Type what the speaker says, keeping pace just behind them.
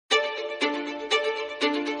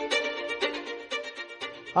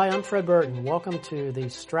Hi, I'm Fred Burton. Welcome to the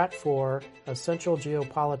Stratfor Essential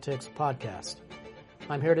Geopolitics podcast.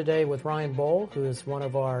 I'm here today with Ryan Bohl, who is one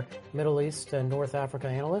of our Middle East and North Africa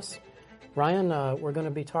analysts. Ryan, we're going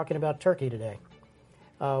to be talking about Turkey today.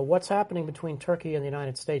 What's happening between Turkey and the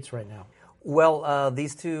United States right now? Well,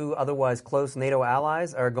 these two otherwise close NATO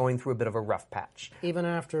allies are going through a bit of a rough patch. Even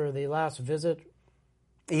after the last visit?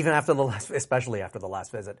 Even after especially after the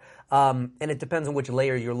last visit. And it depends on which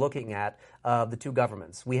layer you're looking at the two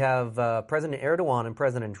governments. We have President Erdogan and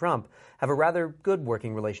President Trump have a rather good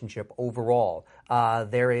working relationship overall.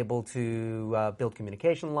 They're able to build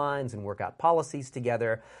communication lines and work out policies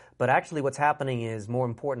together. But actually what's happening is more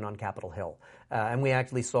important on Capitol Hill. And we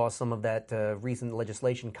actually saw some of that recent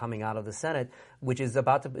legislation coming out of the Senate, which is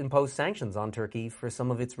about to impose sanctions on Turkey for some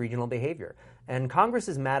of its regional behavior. And Congress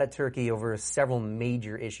is mad at Turkey over several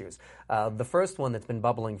major issues. The first one that's been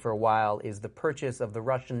bubbling for a while is the purchase of the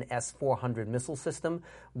Russian S-400 missile system,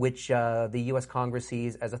 which the U.S. Congress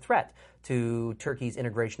sees as a threat to Turkey's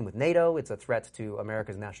integration with NATO. It's a threat to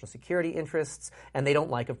America's national security interests. And they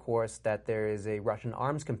don't like, of course, that there is a Russian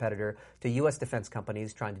arms competitor to U.S. defense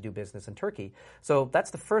companies trying to do business in Turkey. So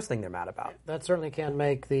that's the first thing they're mad about. That certainly can't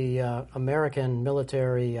make the American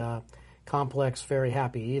military complex very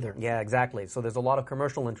happy either. Yeah, exactly. So there's a lot of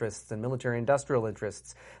commercial interests and military industrial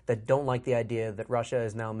interests that don't like the idea that Russia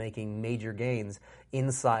is now making major gains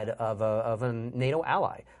inside of a NATO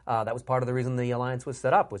ally. That was part of the reason the alliance was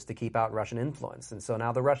set up, was to keep out Russian influence. And so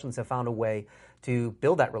now the Russians have found a way to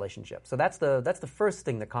build that relationship. So that's the first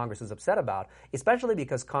thing that Congress is upset about, especially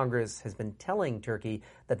because Congress has been telling Turkey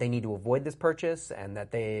that they need to avoid this purchase and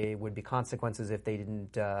that there would be consequences if they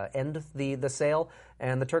didn't end the sale.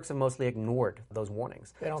 And the Turks have mostly ignored those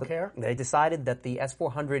warnings. They don't care? They decided that the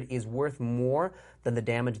S-400 is worth more than the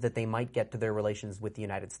damage that they might get to their relations with the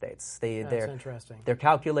United States. That's interesting. They're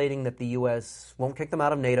calculating that the U.S. won't kick them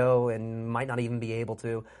out of NATO and might not even be able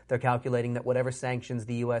to. They're calculating that whatever sanctions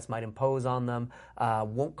the U.S. might impose on them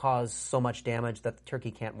won't cause so much damage that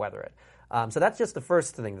Turkey can't weather it. So that's just the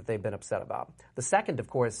first thing that they've been upset about. The second, of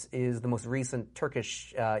course, is the most recent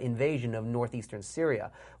Turkish invasion of northeastern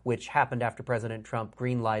Syria, which happened after President Trump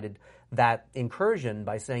green-lighted that incursion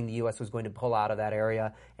by saying the U.S. was going to pull out of that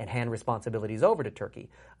area and hand responsibilities over to Turkey.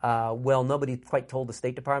 Well, nobody quite told the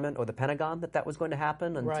State Department or the Pentagon that was going to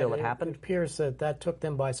happen until it happened. It appears that took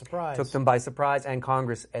them by surprise. Took them by surprise, and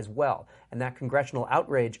Congress as well. And that congressional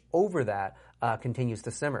outrage over that continues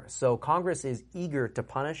to simmer. So Congress is eager to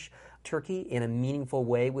punish Turkey in a meaningful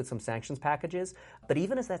way with some sanctions packages. But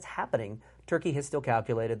even as that's happening, Turkey has still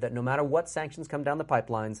calculated that no matter what sanctions come down the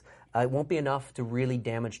pipelines, it won't be enough to really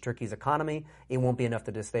damage Turkey's economy. It won't be enough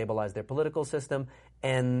to destabilize their political system.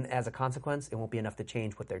 And as a consequence, it won't be enough to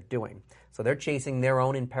change what they're doing. So they're chasing their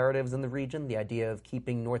own imperatives in the region, the idea of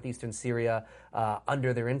keeping northeastern Syria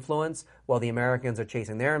under their influence, while the Americans are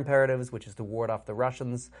chasing their imperatives, which is to ward off the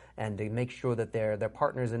Russians and to make sure that their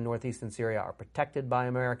partners in northeastern Syria are protected by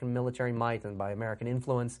American military might and by American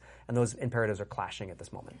influence. And those imperatives are clashing at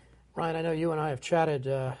this moment. Ryan, I know you and I have chatted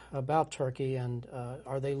about Turkey, and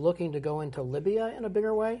are they looking to go into Libya in a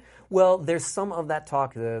bigger way? Well, there's some of that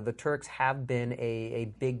talk. The Turks have been a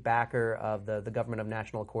big backer of the Government of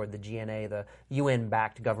National Accord, the GNA, the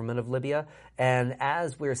UN-backed government of Libya. And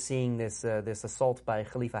as we're seeing this assault by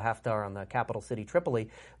Khalifa Haftar on the capital city, Tripoli,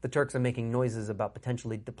 the Turks are making noises about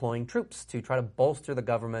potentially deploying troops to try to bolster the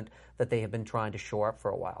government that they have been trying to shore up for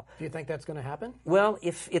a while. Do you think that's going to happen? Well,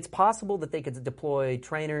 if it's possible that they could deploy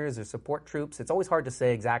trainers or support troops, it's always hard to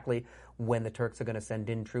say exactly when the Turks are going to send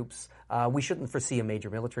in troops. We shouldn't foresee a major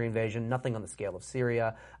military invasion, nothing on the scale of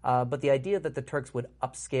Syria. But the idea that the Turks would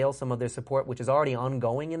upscale some of their support, which is already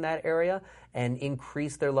ongoing in that area, and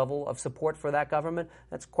increase their level of support for that government,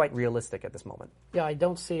 that's quite realistic at this moment. Yeah, I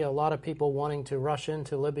don't see a lot of people wanting to rush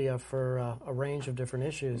into Libya for a range of different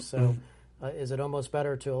issues. So is it almost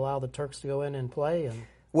better to allow the Turks to go in and play?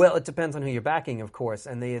 Well, it depends on who you're backing, of course,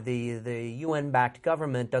 and the UN-backed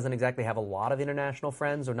government doesn't exactly have a lot of international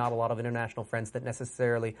friends, or not a lot of international friends that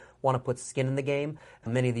necessarily want to put skin in the game.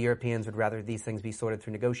 Many of the Europeans would rather these things be sorted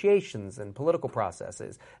through negotiations and political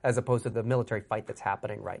processes, as opposed to the military fight that's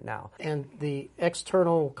happening right now. And the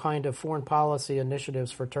external kind of foreign policy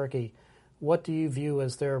initiatives for Turkey, what do you view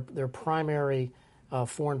as their primary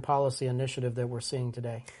foreign policy initiative that we're seeing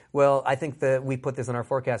today? Well, I think that we put this in our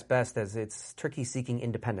forecast best as it's Turkey seeking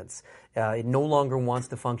independence. It no longer wants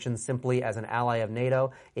to function simply as an ally of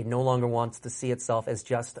NATO. It no longer wants to see itself as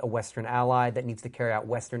just a Western ally that needs to carry out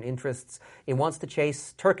Western interests. It wants to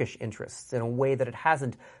chase Turkish interests in a way that it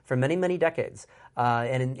hasn't for many, many decades.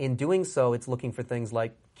 And in doing so, it's looking for things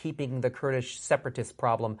like keeping the Kurdish separatist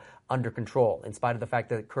problem under control, in spite of the fact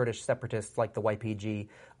that Kurdish separatists like the YPG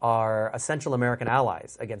are essential American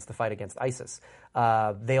allies against the fight against ISIS.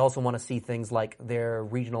 They also want to see things like their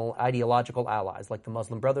regional ideological allies, like the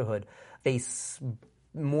Muslim Brotherhood, face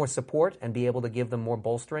more support and be able to give them more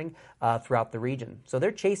bolstering throughout the region. So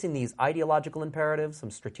they're chasing these ideological imperatives, some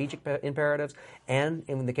strategic imperatives, and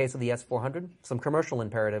in the case of the S-400, some commercial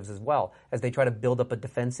imperatives as well, as they try to build up a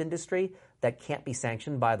defense industry that can't be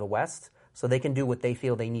sanctioned by the West, so they can do what they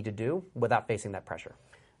feel they need to do without facing that pressure.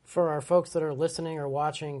 For our folks that are listening or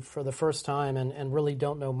watching for the first time and really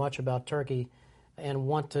don't know much about Turkey and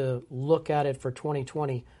want to look at it for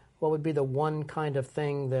 2020, what would be the one kind of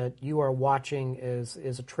thing that you are watching is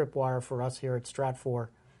a tripwire for us here at Stratfor?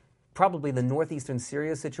 Probably the northeastern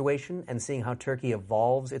Syria situation and seeing how Turkey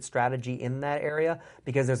evolves its strategy in that area,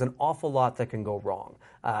 because there's an awful lot that can go wrong.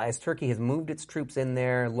 As Turkey has moved its troops in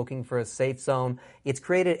there looking for a safe zone, it's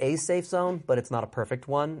created a safe zone, but it's not a perfect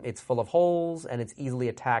one. It's full of holes, and it's easily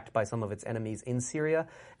attacked by some of its enemies in Syria.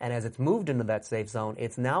 And as it's moved into that safe zone,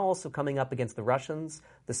 it's now also coming up against the Russians,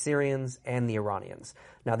 the Syrians, and the Iranians.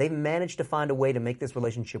 Now, they've managed to find a way to make this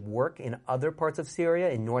relationship work in other parts of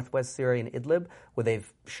Syria, in northwest Syria and Idlib, where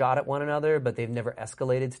they've shot at one another, but they've never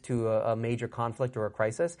escalated to a major conflict or a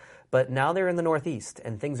crisis. But now they're in the northeast,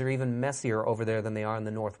 and things are even messier over there than they are in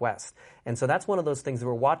the northwest. And so that's one of those things that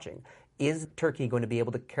we're watching. Is Turkey going to be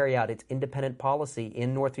able to carry out its independent policy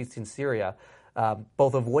in northeastern Syria,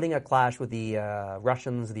 both avoiding a clash with the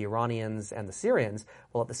Russians, the Iranians, and the Syrians,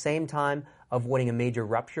 while at the same time avoiding a major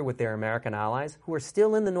rupture with their American allies, who are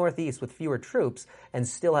still in the northeast with fewer troops and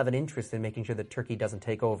still have an interest in making sure that Turkey doesn't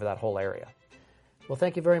take over that whole area? Well,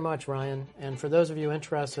 thank you very much, Ryan. And for those of you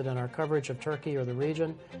interested in our coverage of Turkey or the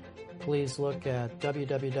region, please look at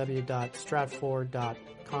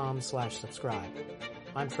www.stratfor.com/subscribe.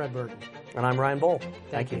 I'm Fred Burton. And I'm Ryan Bohl.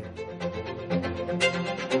 Thank you.